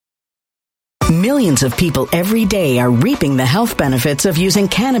Millions of people every day are reaping the health benefits of using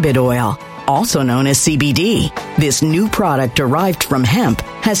cannabis oil, also known as CBD. This new product derived from hemp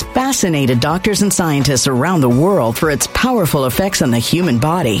has fascinated doctors and scientists around the world for its powerful effects on the human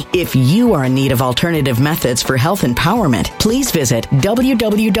body. If you are in need of alternative methods for health empowerment, please visit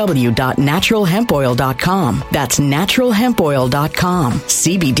www.naturalhempoil.com. That's naturalhempoil.com.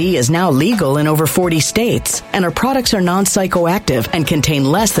 CBD is now legal in over 40 states, and our products are non-psychoactive and contain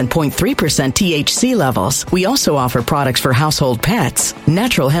less than 0.3% THC levels. We also offer products for household pets.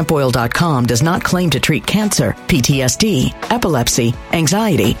 Naturalhempoil.com does not claim to treat cancer, PTSD, epilepsy,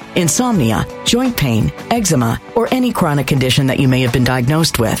 anxiety, insomnia, joint pain, eczema, or any chronic condition that you may have been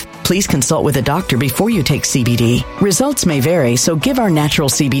diagnosed with. Please consult with a doctor before you take CBD. Results may vary, so give our natural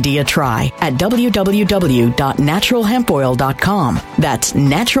CBD a try at www.naturalhempoil.com. That's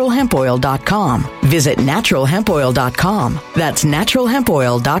naturalhempoil.com. Visit naturalhempoil.com. That's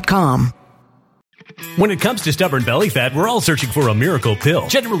naturalhempoil.com. When it comes to stubborn belly fat, we're all searching for a miracle pill.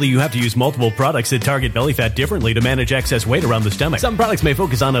 Generally, you have to use multiple products that target belly fat differently to manage excess weight around the stomach. Some products may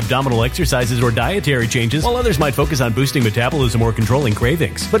focus on abdominal exercises or dietary changes, while others might focus on boosting metabolism or controlling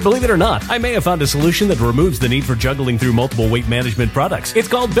cravings. But believe it or not, I may have found a solution that removes the need for juggling through multiple weight management products. It's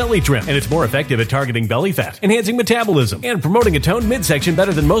called Belly Trim, and it's more effective at targeting belly fat, enhancing metabolism, and promoting a toned midsection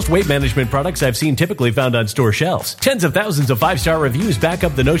better than most weight management products I've seen typically found on store shelves. Tens of thousands of 5-star reviews back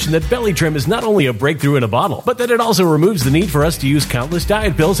up the notion that Belly Trim is not only a breakthrough in a bottle, but that it also removes the need for us to use countless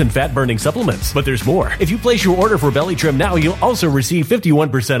diet pills and fat-burning supplements. But there's more. If you place your order for Belly Trim now, you'll also receive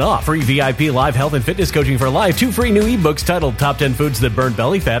 51% off, free VIP live health and fitness coaching for life, 2 free new ebooks titled Top 10 Foods That Burn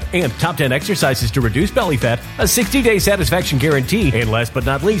Belly Fat and Top 10 Exercises to Reduce Belly Fat, a 60-day satisfaction guarantee, and last but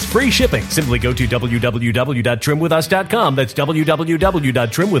not least, free shipping. Simply go to www.trimwithus.com. That's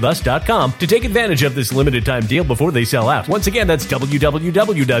www.trimwithus.com to take advantage of this limited time deal before they sell out. Once again, that's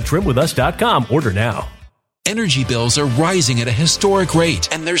www.trimwithus.com. Order now. Energy bills are rising at a historic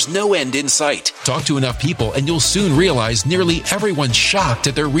rate, and there's no end in sight. Talk to enough people, and you'll soon realize nearly everyone's shocked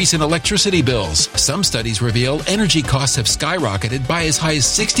at their recent electricity bills. Some studies reveal energy costs have skyrocketed by as high as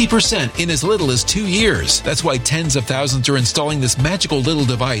 60% in as little as 2 years. That's why tens of thousands are installing this magical little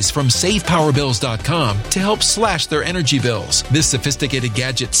device from SavePowerBills.com to help slash their energy bills. This sophisticated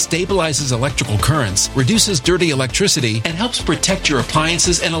gadget stabilizes electrical currents, reduces dirty electricity, and helps protect your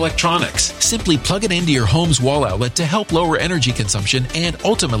appliances and electronics. Simply plug it into your home's wall outlet to help lower energy consumption and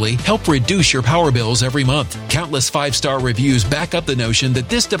ultimately help reduce your power bills every month. Countless 5-star reviews back up the notion that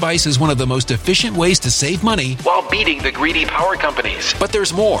this device is one of the most efficient ways to save money while beating the greedy power companies. But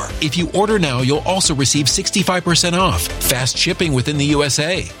there's more. If you order now, you'll also receive 65% off, fast shipping within the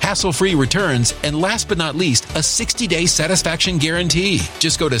USA, hassle-free returns, and last but not least, a 60-day satisfaction guarantee.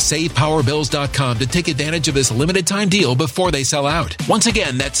 Just go to SavePowerBills.com to take advantage of this limited time deal before they sell out. Once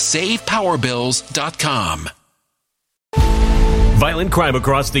again, that's SavePowerBills.com. Violent crime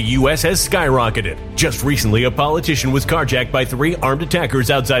across the U.S. has skyrocketed. Just recently, a politician was carjacked by 3 armed attackers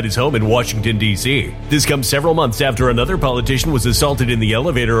outside his home in Washington, D.C. This comes several months after another politician was assaulted in the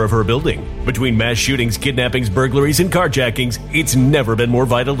elevator of her building. Between mass shootings, kidnappings, burglaries, and carjackings, it's never been more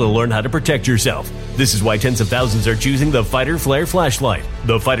vital to learn how to protect yourself. This is why tens of thousands are choosing the Fighter Flare flashlight.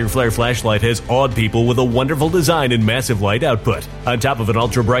 The Fighter Flare flashlight has awed people with a wonderful design and massive light output. On top of an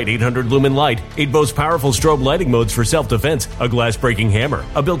ultra-bright 800-lumen light, it boasts powerful strobe lighting modes for self-defense, a glass-breaking hammer,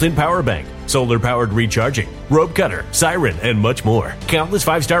 a built-in power bank, solar-powered recharging, rope cutter, siren, and much more. Countless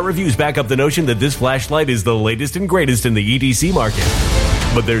 5-star reviews back up the notion that this flashlight is the latest and greatest in the EDC market.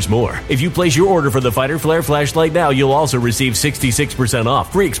 But there's more. If you place your order for the Fighter Flare flashlight now, you'll also receive 66%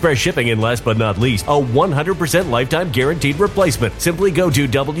 off, free express shipping, and last but not least, a 100% lifetime guaranteed replacement. Simply go to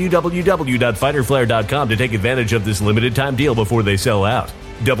www.fighterflare.com to take advantage of this limited time deal before they sell out.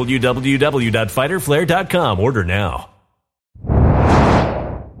 www.fighterflare.com. Order now.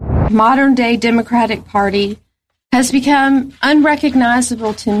 Modern day Democratic Party has become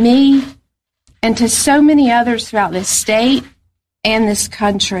unrecognizable to me and to so many others throughout this state and this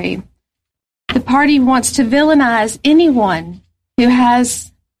country. The party wants to villainize anyone who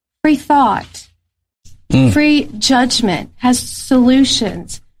has free thought, free judgment, has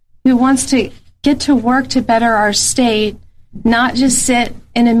solutions, who wants to get to work to better our state, not just sit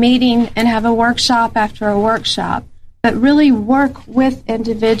in a meeting and have a workshop after a workshop, but really work with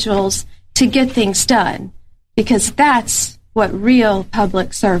individuals to get things done, because that's what real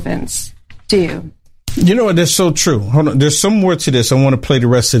public servants do. You know what? That's so true. Hold on. There's some more to this. I want to play the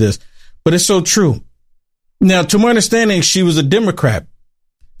rest of this, but it's so true. Now, to my understanding, she was a Democrat.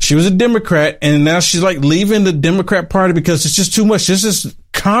 She was a Democrat, and now she's like leaving the Democrat Party because it's just too much. This is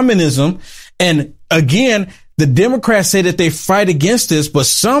communism. And again, the Democrats say that they fight against this, but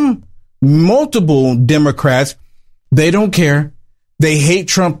some multiple Democrats, they don't care. They hate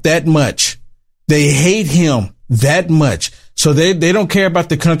Trump that much. They hate him that much. So they don't care about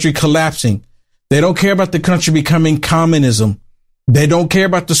the country collapsing. They don't care about the country becoming communism. They don't care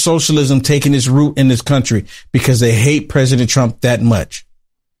about the socialism taking its root in this country because they hate President Trump that much.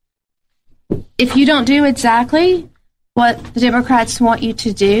 If you don't do exactly what the Democrats want you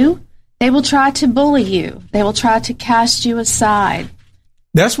to do, they will try to bully you. They will try to cast you aside.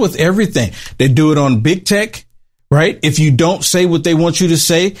 That's with everything. They do it on big tech, right? If you don't say what they want you to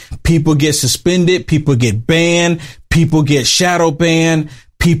say, people get suspended, people get banned, people get shadow banned,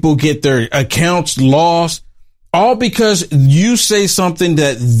 people get their accounts lost, all because you say something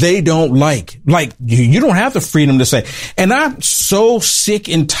that they don't like. Like, you don't have the freedom to say. And I'm so sick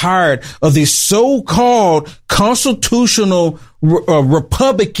and tired of these so-called constitutional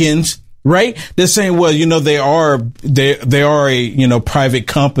Republicans, right? They're saying, well, they are a, private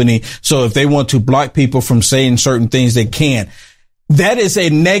company. So if they want to block people from saying certain things, they can. That is a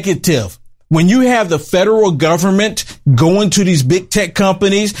negative. When you have the federal government going to these big tech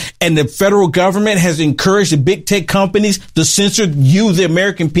companies and the federal government has encouraged the big tech companies to censor you, the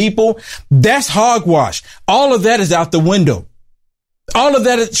American people, that's hogwash. All of that is out the window. All of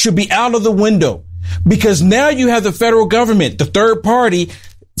that should be out of the window because now you have the federal government, the third party,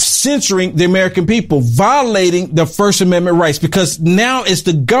 censoring the American people, violating the First Amendment rights because now it's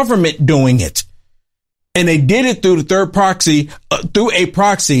the government doing it. And they did it through through a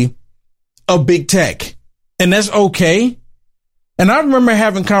proxy of big tech. And that's okay. And I remember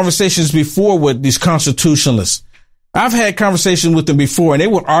having conversations before with these constitutionalists. I've had conversations with them before and they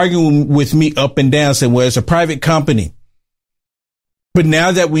were arguing with me up and down saying, well, it's a private company. But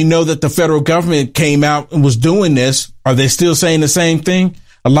now that we know that the federal government came out and was doing this, are they still saying the same thing?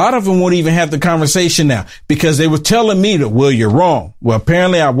 A lot of them won't even have the conversation now because they were telling me that, well, you're wrong. Well,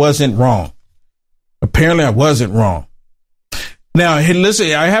 apparently I wasn't wrong. Now, hey,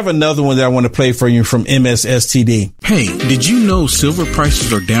 listen, I have another one that I want to play for you from MSSTD. Hey, did you know silver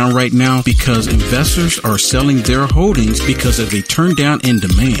prices are down right now because investors are selling their holdings because of a turn down in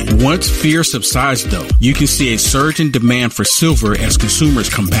demand? Once fear subsides, though, you can see a surge in demand for silver as consumers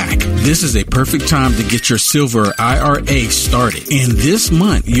come back. This is a perfect time to get your silver IRA started. And this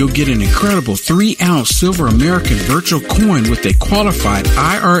month, you'll get an incredible 3-ounce silver American virtual coin with a qualified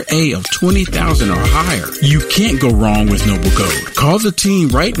IRA of $20,000 or higher. You can't go wrong with Noble Gold. Call the team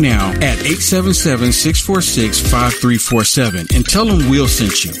right now at 877-646-5347 and tell them Will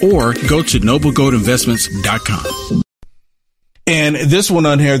sent you, or go to noblegoldinvestments.com. And this one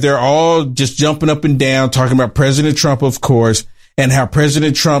on here, they're all just jumping up and down, talking about President Trump, of course, and how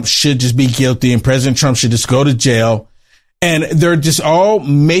President Trump should just be guilty and President Trump should just go to jail. And they're just all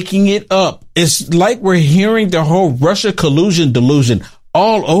making it up. It's like we're hearing the whole Russia collusion delusion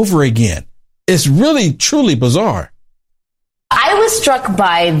all over again. It's really, truly bizarre. I was struck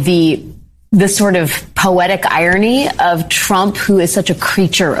by the sort of poetic irony of Trump, who is such a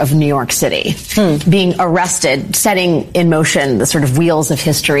creature of New York City, being arrested, setting in motion the sort of wheels of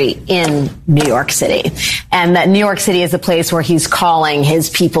history in New York City. And that New York City is a place where he's calling his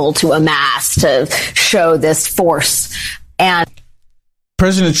people to amass, to show this force. And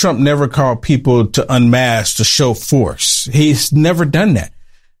President Trump never called people to unmask, to show force. He's never done that.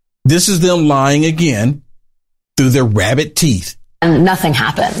 This is them lying again through their rabbit teeth. And nothing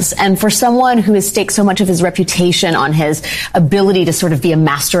happens. And for someone who has staked so much of his reputation on his ability to sort of be a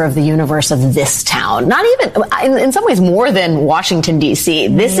master of the universe of this town, not even, in some ways more than Washington, D.C.,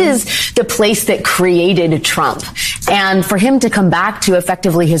 this is the place that created Trump. And for him to come back to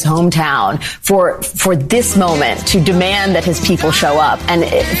effectively his hometown for this moment, to demand that his people show up, and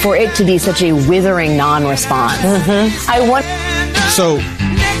for it to be such a withering non-response. I want. So,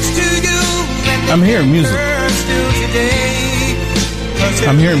 I'm hearing music.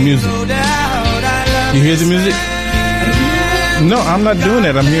 I'm hearing music. You hear the music? No, I'm not doing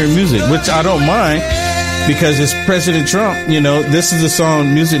that. I'm hearing music, which I don't mind because it's President Trump. This is the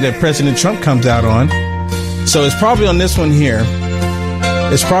song music that President Trump comes out on. So it's probably on this one here.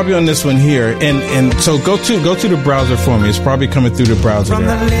 And so go to the browser for me. It's probably coming through the browser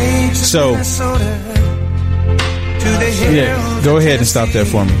there. So yeah, go ahead and stop that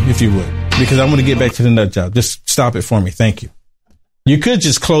for me if you would, because I'm going to get back to the nut job. Just stop it for me. Thank you. You could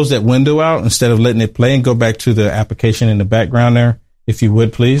just close that window out instead of letting it play and go back to the application in the background there, if you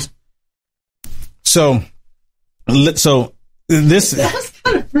would, please. So this that was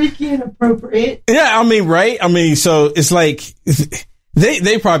kind of freaky and inappropriate. Yeah, I mean, right? I mean, so it's like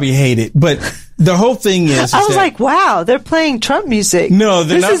they probably hate it, but the whole thing is I was like, wow, they're playing Trump music. No,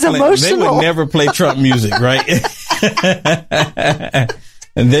 they're not. This is emotional. They would never play Trump music, right?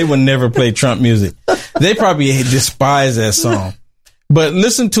 And they would never play Trump music. They probably despise that song. But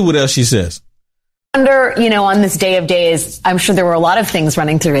listen to what else she says. On this day of days, I'm sure there were a lot of things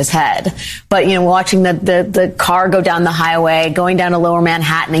running through his head. But, watching the car go down the highway, going down to Lower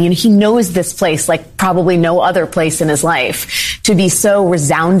Manhattan, and he knows this place like probably no other place in his life, to be so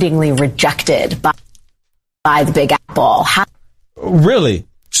resoundingly rejected by the Big Apple. Really?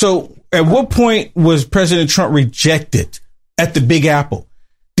 So at what point was President Trump rejected at the Big Apple?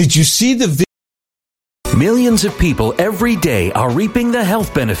 Did you see the video? Millions of people every day are reaping the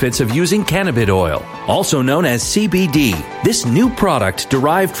health benefits of using cannabis oil, also known as CBD. This new product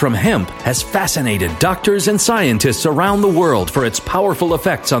derived from hemp has fascinated doctors and scientists around the world for its powerful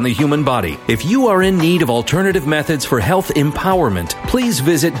effects on the human body. If you are in need of alternative methods for health empowerment, please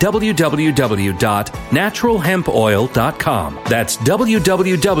visit www.naturalhempoil.com. That's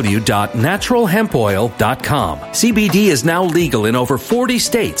www.naturalhempoil.com. CBD is now legal in over 40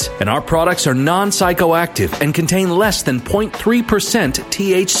 states, and our products are non-psychoactive and contain less than 0.3%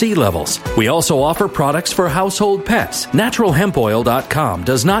 THC levels. We also offer products for household pets. NaturalHempOil.com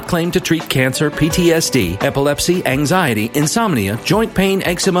does not claim to treat cancer, PTSD, epilepsy, anxiety, insomnia, joint pain,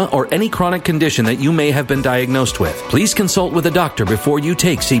 eczema, or any chronic condition that you may have been diagnosed with. Please consult with a doctor before you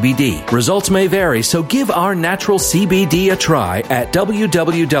take CBD. Results may vary, so give our natural CBD a try at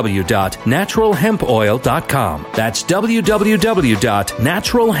www.naturalhempoil.com. That's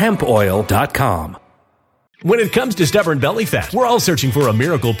www.naturalhempoil.com. When it comes to stubborn belly fat, we're all searching for a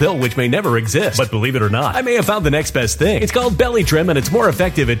miracle pill which may never exist. But believe it or not, I may have found the next best thing. It's called Belly Trim, and it's more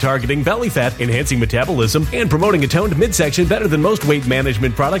effective at targeting belly fat, enhancing metabolism, and promoting a toned midsection better than most weight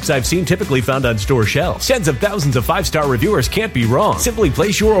management products I've seen typically found on store shelves. Tens of thousands of 5-star reviewers can't be wrong. Simply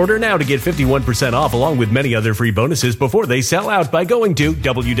place your order now to get 51% off along with many other free bonuses before they sell out by going to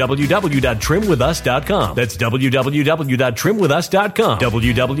www.trimwithus.com. That's www.trimwithus.com.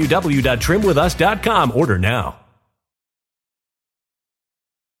 www.trimwithus.com. Order now.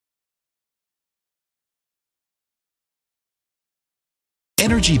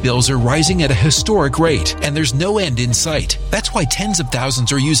 Energy bills are rising at a historic rate, and there's no end in sight. That's why tens of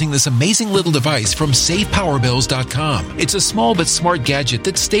thousands are using this amazing little device from SavePowerBills.com. It's a small but smart gadget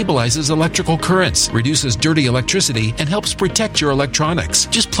that stabilizes electrical currents, reduces dirty electricity, and helps protect your electronics.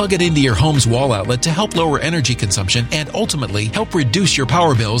 Just plug it into your home's wall outlet to help lower energy consumption and ultimately help reduce your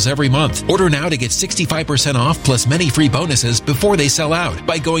power bills every month. Order now to get 65% off plus many free bonuses before they sell out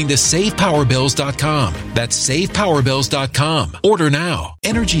by going to SavePowerBills.com. That's SavePowerBills.com. Order now.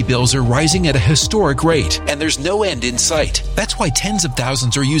 Energy bills are rising at a historic rate, and there's no end in sight. That's why tens of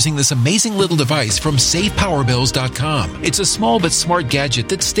thousands are using this amazing little device from SavePowerBills.com. It's a small but smart gadget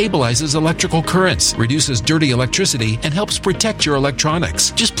that stabilizes electrical currents, reduces dirty electricity, and helps protect your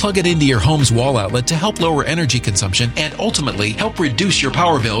electronics. Just plug it into your home's wall outlet to help lower energy consumption and ultimately help reduce your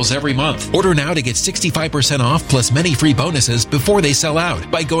power bills every month. Order now to get 65% off plus many free bonuses before they sell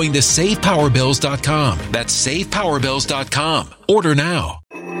out by going to SavePowerBills.com. That's SavePowerBills.com. Order now.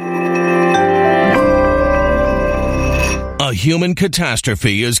 A human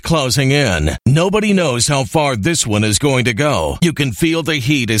catastrophe is closing in. Nobody knows how far this one is going to go. You can feel the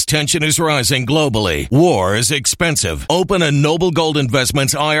heat as tension is rising globally. War is expensive. Open a Noble Gold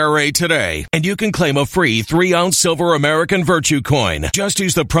Investments IRA today, and you can claim a free 3-ounce silver American Virtue coin. Just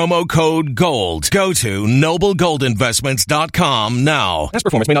use the promo code GOLD. Go to noblegoldinvestments.com now. Past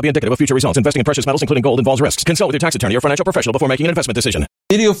performance may not be indicative of future results. Investing in precious metals, including gold, involves risks. Consult with your tax attorney or financial professional before making an investment decision.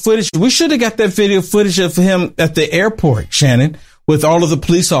 Video footage. We should have got that video footage of him at the airport, Shannon, with all of the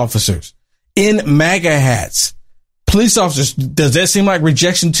police officers in MAGA hats. Police officers, does that seem like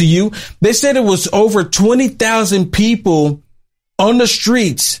rejection to you? They said it was over 20,000 people on the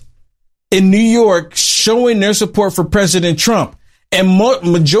streets in New York showing their support for President Trump. And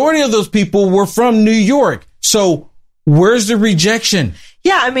majority of those people were from New York. So where's the rejection?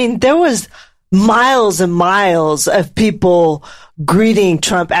 Yeah, I mean, there was miles and miles of people greeting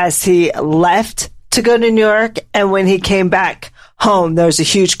Trump as he left to go to New York. And when he came back home, there was a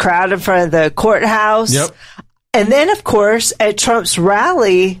huge crowd in front of the courthouse. Yep. And then, of course, at Trump's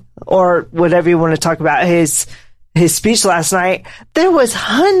rally, or whatever you want to talk about, his speech last night, there was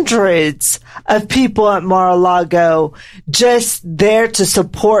hundreds of people at Mar-a-Lago just there to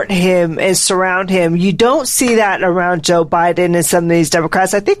support him and surround him. You don't see that around Joe Biden and some of these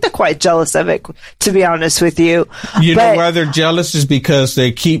Democrats. I think they're quite jealous of it, to be honest with you. You know why they're jealous is because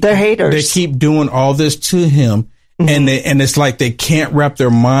they're haters. They keep doing all this to him, and it's like they can't wrap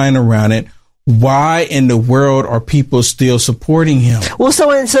their mind around it. Why in the world are people still supporting him? Well, so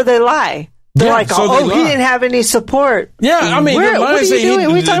they lie. They're like, he didn't have any support. Yeah, I mean, what are you doing?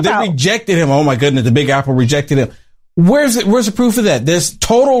 What are you talking about? They rejected him. Oh, my goodness, the Big Apple rejected him. Where's the proof of that? There's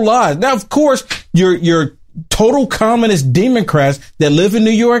total lies. Now, of course, your total communist Democrats that live in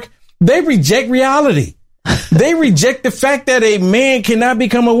New York, they reject reality. They reject the fact that a man cannot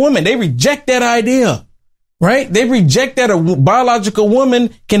become a woman. They reject that idea, right? They reject that a biological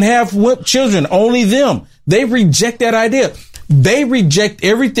woman can have children, only them. They reject that idea. They reject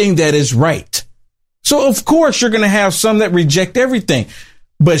everything that is right. So, of course, you're going to have some that reject everything.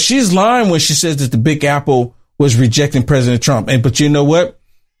 But she's lying when she says that the Big Apple was rejecting President Trump. But you know what?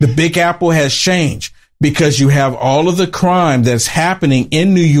 The Big Apple has changed because you have all of the crime that's happening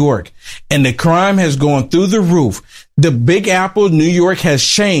in New York, and the crime has gone through the roof. The Big Apple, New York, has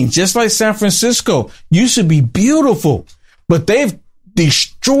changed, just like San Francisco used to be beautiful, but they've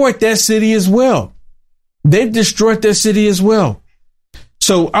destroyed that city as well. They've destroyed that city as well.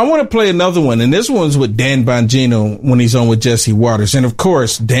 So I want to play another one, and this one's with Dan Bongino when he's on with Jesse Waters. And of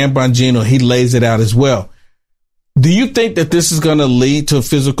course, Dan Bongino, he lays it out as well. Do you think that this is going to lead to a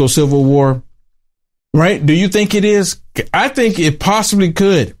physical civil war? Right? Do you think it is? I think it possibly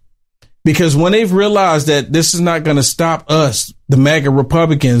could, because when they've realized that this is not going to stop us, the MAGA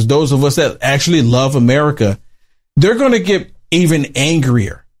Republicans, those of us that actually love America, they're going to get even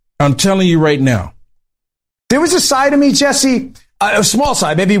angrier. I'm telling you right now. There was a side of me, Jesse, a small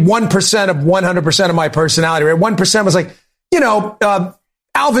side, maybe 1% of 100% of my personality, right? 1% was like,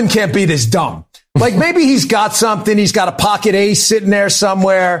 Alvin can't be this dumb. Like maybe he's got something. He's got a pocket ace sitting there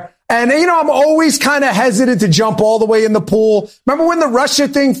somewhere. And, I'm always kind of hesitant to jump all the way in the pool. Remember when the Russia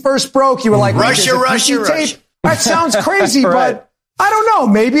thing first broke? You were like, Russia. That sounds crazy, right. But I don't know.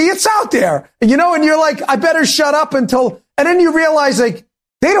 Maybe it's out there, and you're like, I better shut up and then you realize like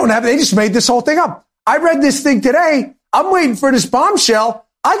they just made this whole thing up. I read this thing today. I'm waiting for this bombshell.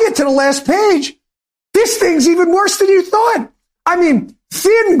 I get to the last page. This thing's even worse than you thought. I mean,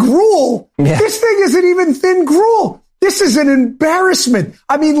 thin gruel. Yeah. This thing isn't even thin gruel. This is an embarrassment.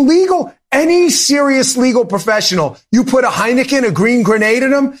 I mean, any serious legal professional, you put a Heineken, a green grenade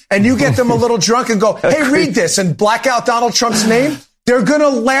in them, and you get them a little drunk and go, hey, read this, and black out Donald Trump's name. They're going to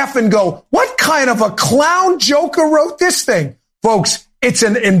laugh and go, what kind of a clown joker wrote this thing? Folks, it's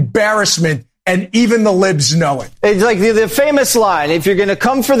an embarrassment. And even the libs know it. It's like the famous line, if you're going to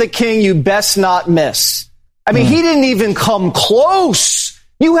come for the king, you best not miss. I mean, he didn't even come close.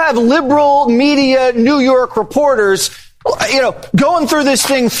 You have liberal media, New York reporters, going through this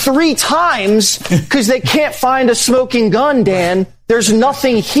thing 3 times because they can't find a smoking gun, Dan. There's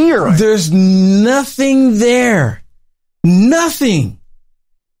nothing here. There's nothing there. Nothing.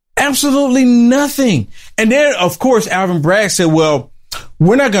 Absolutely nothing. And then, of course, Alvin Bragg said, well,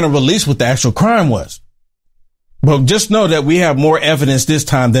 we're not going to release what the actual crime was. But just know that we have more evidence this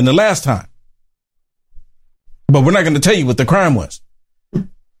time than the last time. But we're not going to tell you what the crime was.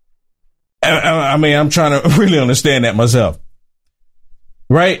 I mean, I'm trying to really understand that myself.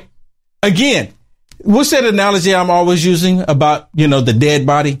 Right? Again, what's that analogy I'm always using about, the dead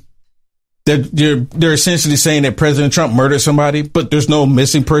body? They're essentially saying that President Trump murdered somebody, but there's no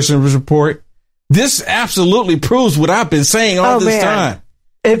missing persons report. This absolutely proves what I've been saying all this time.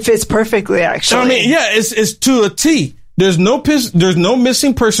 It fits perfectly, actually. I mean, yeah, it's to a T. There's no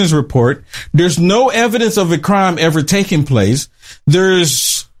missing persons report. There's no evidence of a crime ever taking place.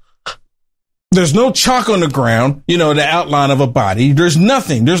 There's no chalk on the ground, the outline of a body. There's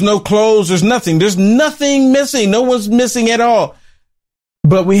nothing. There's no clothes. There's nothing. There's nothing missing. No one's missing at all.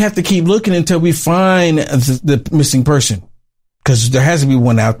 But we have to keep looking until we find the missing person, because there has to be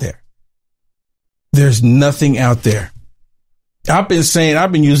one out there. There's nothing out there. I've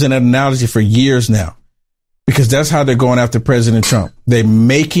been using that analogy for years now, because that's how they're going after President Trump. They're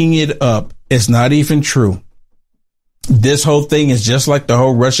making it up. It's not even true. This whole thing is just like the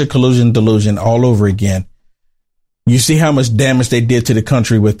whole Russia collusion delusion all over again. You see how much damage they did to the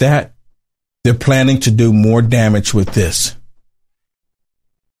country with that? They're planning to do more damage with this.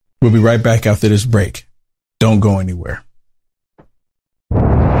 We'll be right back after this break. Don't go anywhere.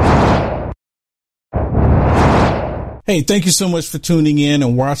 Hey, thank you so much for tuning in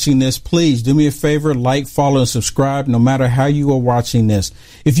and watching this. Please do me a favor, like, follow, and subscribe no matter how you are watching this.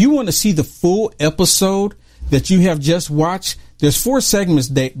 If you want to see the full episode that you have just watched, there's 4 segments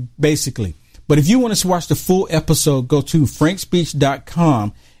basically. But if you want to watch the full episode, go to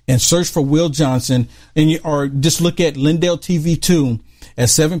frankspeech.com and search for Will Johnson, or just look at Lindell TV 2 at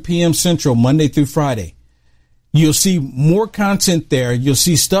 7 p.m. Central, Monday through Friday. You'll see more content there. You'll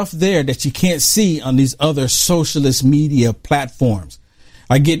see stuff there that you can't see on these other socialist media platforms.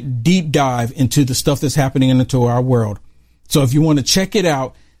 I get deep dive into the stuff that's happening into our world. So if you want to check it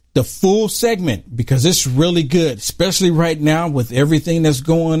out, the full segment, because it's really good, especially right now with everything that's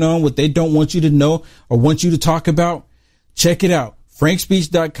going on, what they don't want you to know or want you to talk about, Check it out,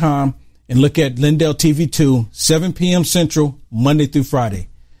 frankspeech.com, and look at Lindell TV 2, 7 p.m. Central, Monday through Friday.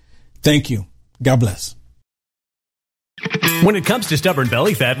 Thank you. God bless. When it comes to stubborn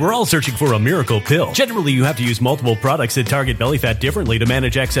belly fat, we're all searching for a miracle pill. Generally, you have to use multiple products that target belly fat differently to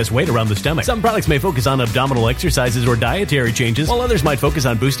manage excess weight around the stomach. Some products may focus on abdominal exercises or dietary changes, while others might focus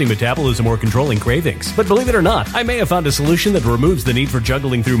on boosting metabolism or controlling cravings. But believe it or not, I may have found a solution that removes the need for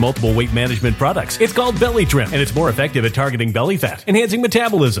juggling through multiple weight management products. It's called Belly Trim, and it's more effective at targeting belly fat, enhancing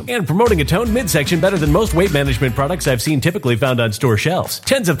metabolism, and promoting a toned midsection better than most weight management products I've seen typically found on store shelves.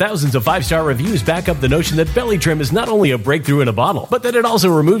 Tens of thousands of 5-star reviews back up the notion that Belly Trim is not only a breakthrough in a bottle, but that it also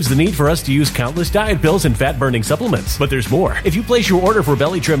removes the need for us to use countless diet pills and fat-burning supplements. But there's more. If you place your order for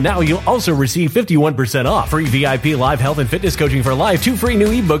Belly Trim now, you'll also receive 51% off, free VIP live health and fitness coaching for life, 2 free new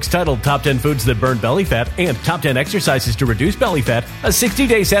ebooks titled Top 10 Foods That Burn Belly Fat and Top 10 Exercises to Reduce Belly Fat, a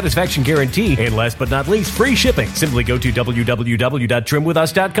 60-day satisfaction guarantee, and last but not least, free shipping. Simply go to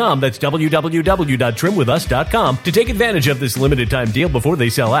www.trimwithus.com. That's www.trimwithus.com to take advantage of this limited time deal before they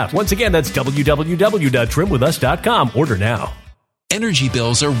sell out. Once again, that's www.trimwithus.com. Order now. Energy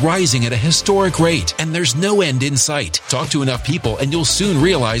bills are rising at a historic rate, and there's no end in sight. Talk to enough people, and you'll soon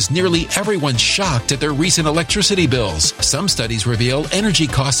realize nearly everyone's shocked at their recent electricity bills. Some studies reveal energy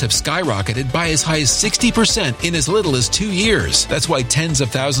costs have skyrocketed by as high as 60% in as little as 2 years. That's why tens of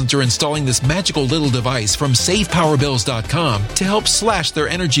thousands are installing this magical little device from SavePowerBills.com to help slash their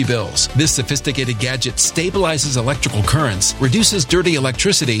energy bills. This sophisticated gadget stabilizes electrical currents, reduces dirty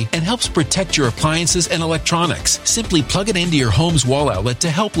electricity, and helps protect your appliances and electronics. Simply plug it into your home's wall outlet to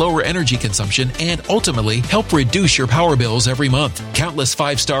help lower energy consumption and ultimately help reduce your power bills every month. Countless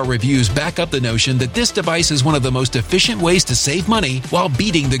 5-star reviews back up the notion that this device is one of the most efficient ways to save money while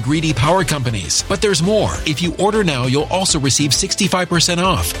beating the greedy power companies. But there's more. If you order now, you'll also receive 65%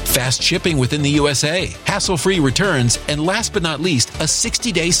 off, fast shipping within the USA, hassle-free returns, and last but not least, a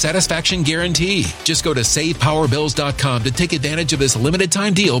 60-day satisfaction guarantee. Just go to SavePowerBills.com to take advantage of this limited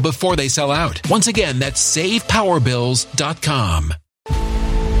time deal before they sell out. Once again, that's SavePowerBills.com.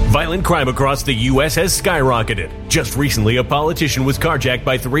 Violent crime across the U.S. has skyrocketed. Just recently, a politician was carjacked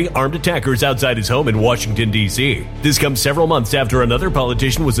by 3 armed attackers outside his home in Washington, D.C. This comes several months after another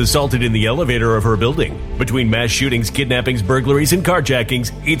politician was assaulted in the elevator of her building. Between mass shootings, kidnappings, burglaries, and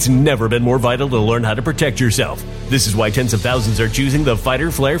carjackings, it's never been more vital to learn how to protect yourself. This is why tens of thousands are choosing the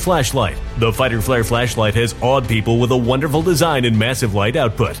Fighter Flare flashlight. The Fighter Flare flashlight has awed people with a wonderful design and massive light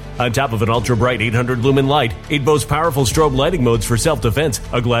output. On top of an ultra-bright 800-lumen light, it boasts powerful strobe lighting modes for self-defense,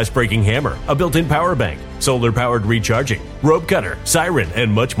 a glass-breaking hammer, a built-in power bank, solar-powered recharging, rope cutter, siren,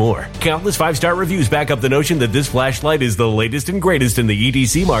 and much more. Countless 5-star reviews back up the notion that this flashlight is the latest and greatest in the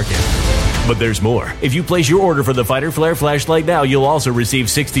EDC market. But there's more. If you place your order for the Fighter Flare flashlight now, you'll also receive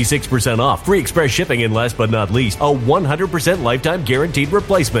 66% off, free express shipping, and last but not least, a 100% lifetime guaranteed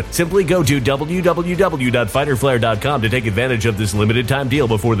replacement. Simply go to www.fighterflare.com to take advantage of this limited time deal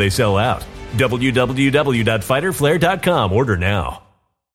before they sell out. www.fighterflare.com. Order now.